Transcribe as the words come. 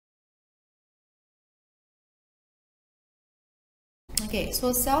Okay,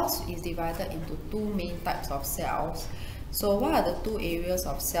 so cells is divided into two main types of cells. So what are the two areas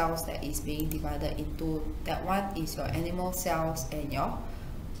of cells that is being divided into? That one is your animal cells and your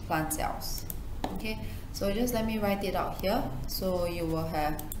plant cells. Okay, so just let me write it out here. So you will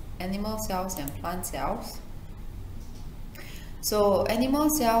have animal cells and plant cells. So animal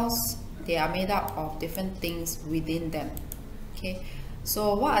cells, they are made up of different things within them. Okay,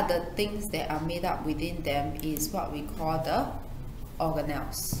 so what are the things that are made up within them is what we call the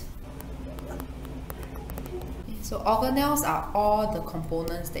organelles. So organelles are all the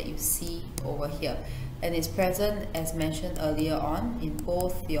components that you see over here, and is present, as mentioned earlier on, in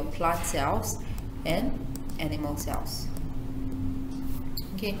both your plant cells and animal cells.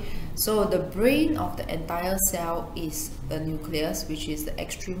 Okay, so the brain of the entire cell is the nucleus, which is the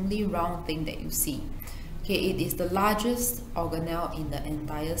extremely round thing that you see. Okay, it is the largest organelle in the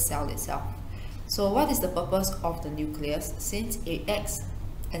entire cell itself. So what is the purpose of the nucleus? Since it acts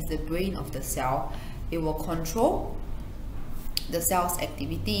as the brain of the cell, it will control the cell's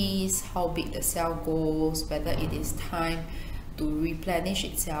activities, how big the cell goes, whether it is time to replenish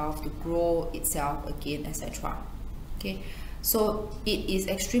itself, to grow itself again, etc. Okay, so it is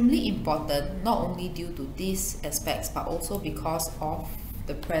extremely important, not only due to these aspects, but also because of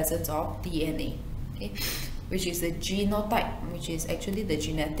the presence of DNA, okay, which is the genotype, which is actually the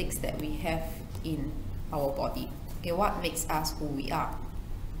genetics that we have in our body. Okay, what makes us who we are.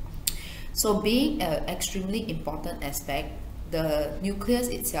 So being an extremely important aspect, the nucleus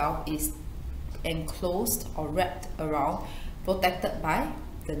itself is enclosed or wrapped around, protected by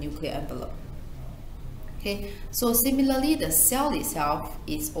the nuclear envelope. Okay, so similarly, the cell itself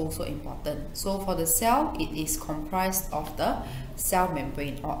is also important. So for the cell, it is comprised of the cell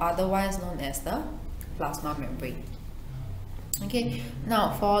membrane, or otherwise known as the plasma membrane. Okay,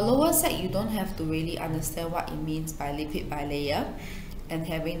 now for a lower side, you don't have to really understand what it means by lipid bilayer and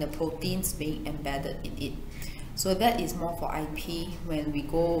having the proteins being embedded in it. So that is more for IP when we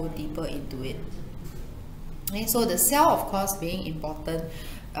go deeper into it. Okay, so the cell, of course, being important,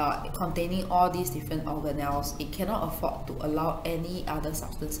 containing all these different organelles, it cannot afford to allow any other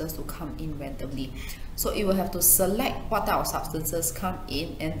substances to come in randomly. So it will have to select what type of substances come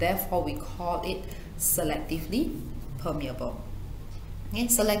in, and therefore we call it selectively permeable. Okay,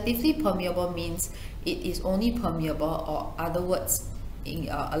 selectively permeable means it is only permeable, or other words,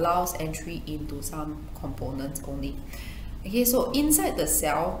 allows entry into some components only. Okay, so inside the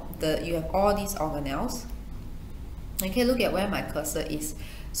cell, you have all these organelles. Okay, look at where my cursor is.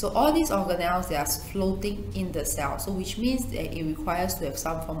 So all these organelles, they are floating in the cell, so which means that it requires to have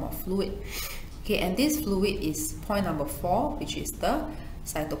some form of fluid. Okay, and this fluid is point number 4, which is the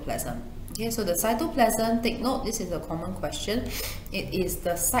cytoplasm. Okay, so the cytoplasm, take note, this is a common question. It is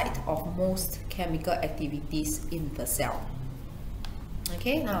the site of most chemical activities in the cell.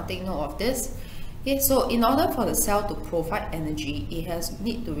 Okay, now take note of this. Okay, so in order for the cell to provide energy, it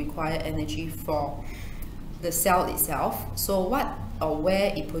need to require energy for the cell itself. So what or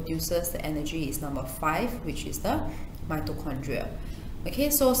where it produces the energy is number 5, which is the mitochondria. Okay,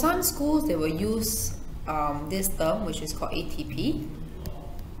 so some schools, they will use this term, which is called ATP.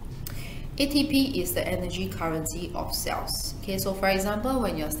 ATP is the energy currency of cells. Okay, so for example,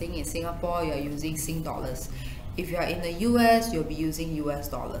 when you're staying in Singapore, you're using Sing dollars. If you are in the US, you'll be using US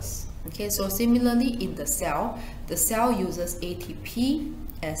dollars. Okay, so similarly in the cell uses ATP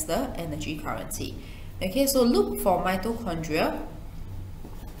as the energy currency. Okay, so look for mitochondria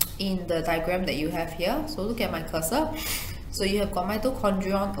in the diagram that you have here. So look at my cursor. So you have got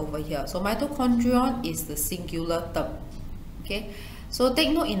mitochondrion over here. So mitochondrion is the singular term. Okay, so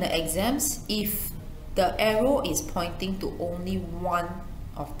take note in the exams, if the arrow is pointing to only one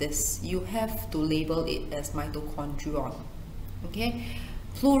of this, you have to label it as mitochondrion. Okay,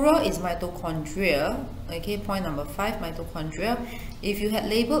 plural is mitochondria. Okay, point number 5, mitochondria. If you had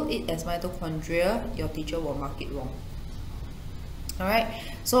labeled it as mitochondria, your teacher will mark it wrong. Alright,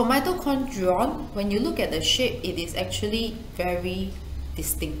 so mitochondrion, when you look at the shape, it is actually very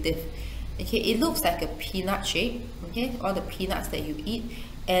distinctive. Okay, it looks like a peanut shape, okay, all the peanuts that you eat,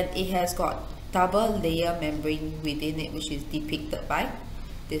 and it has got double layer membrane within it, which is depicted by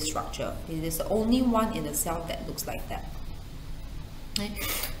this structure. It is the only one in the cell that looks like that. Okay.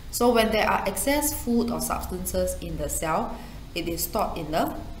 So when there are excess food or substances in the cell, it is stored in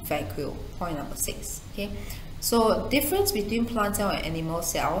the vacuole, point number 6. Okay, so difference between plant cell and animal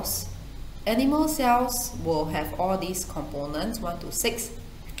cells. Animal cells will have all these components, 1 to 6,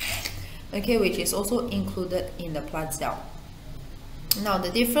 okay, which is also included in the plant cell. Now the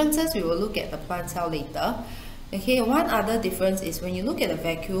differences, we will look at the plant cell later. Okay, one other difference is when you look at the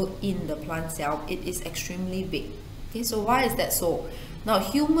vacuole in the plant cell, it is extremely big. Okay, so why is that so? Now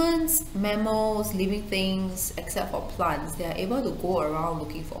humans, mammals, living things, except for plants, they are able to go around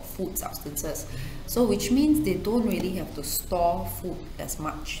looking for food substances. So which means they don't really have to store food as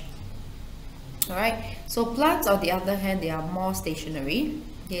much. Alright, so plants on the other hand, they are more stationary.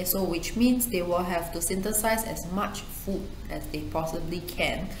 Okay, so which means they will have to synthesize as much food as they possibly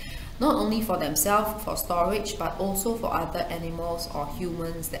can, not only for themselves for storage, but also for other animals or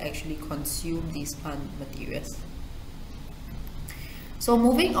humans that actually consume these plant materials. So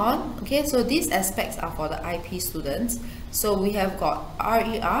moving on, okay, so these aspects are for the IP students. So we have got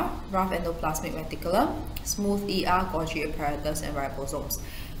RER, rough endoplasmic reticulum, smooth ER, Golgi apparatus, and ribosomes.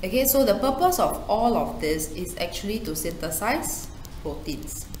 Okay, so the purpose of all of this is actually to synthesize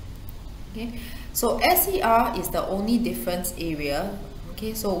proteins. Okay, so SER is the only difference area.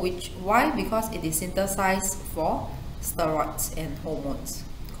 Okay, so why? Because it is synthesized for steroids and hormones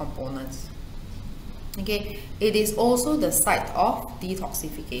components. Okay, it is also the site of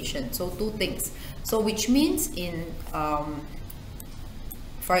detoxification. So two things. So which means in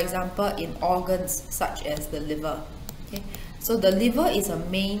for example, in organs such as the liver. Okay, so the liver is a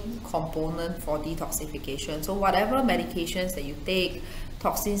main component for detoxification. So whatever medications that you take,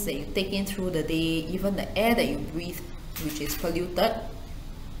 toxins that you take in through the day, even the air that you breathe, which is polluted,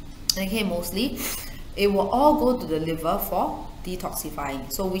 okay, mostly, it will all go to the liver for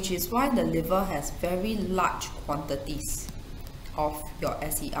detoxifying. So which is why the liver has very large quantities of your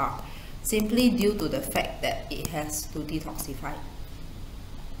SER, simply due to the fact that it has to detoxify.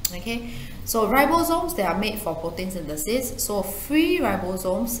 Okay, so ribosomes, they are made for protein synthesis. So free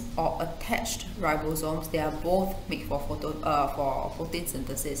ribosomes or attached ribosomes, they are both made for protein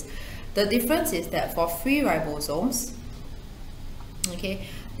synthesis. The difference is that for free ribosomes, okay,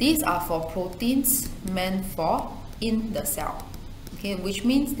 these are for proteins meant for in the cell. Okay, which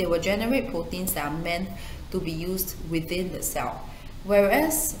means they will generate proteins that are meant to be used within the cell.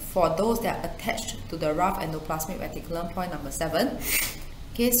 Whereas for those that are attached to the rough endoplasmic reticulum, point number 7,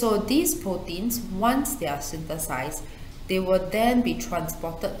 okay, so these proteins, once they are synthesized, they will then be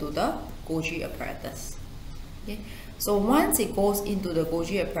transported to the Golgi apparatus. Okay, so once it goes into the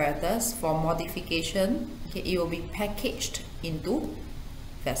Golgi apparatus for modification, okay, it will be packaged into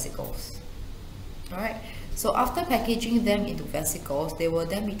vesicles. Alright, so after packaging them into vesicles, they will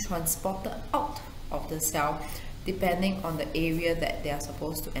then be transported out of the cell depending on the area that they are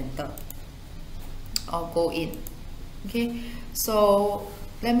supposed to enter or go in. Okay, so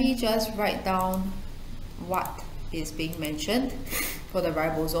let me just write down what is being mentioned for the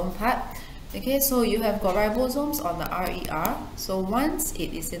ribosome part. Okay, so you have got ribosomes on the RER. So once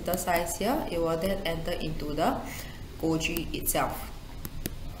it is synthesized here, it will then enter into the Golgi itself.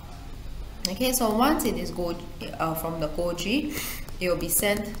 Okay, so once it is from the Golgi, it will be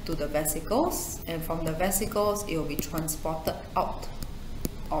sent to the vesicles, and from the vesicles, it will be transported out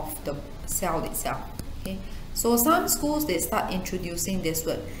of the cell itself. Okay, so some schools, they start introducing this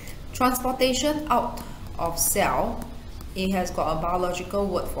word, transportation out of cell. It has got a biological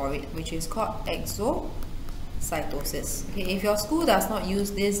word for it, which is called exocytosis. Okay, if your school does not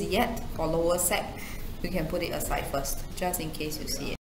use this yet for lower sec, you can put it aside first, just in case you see it.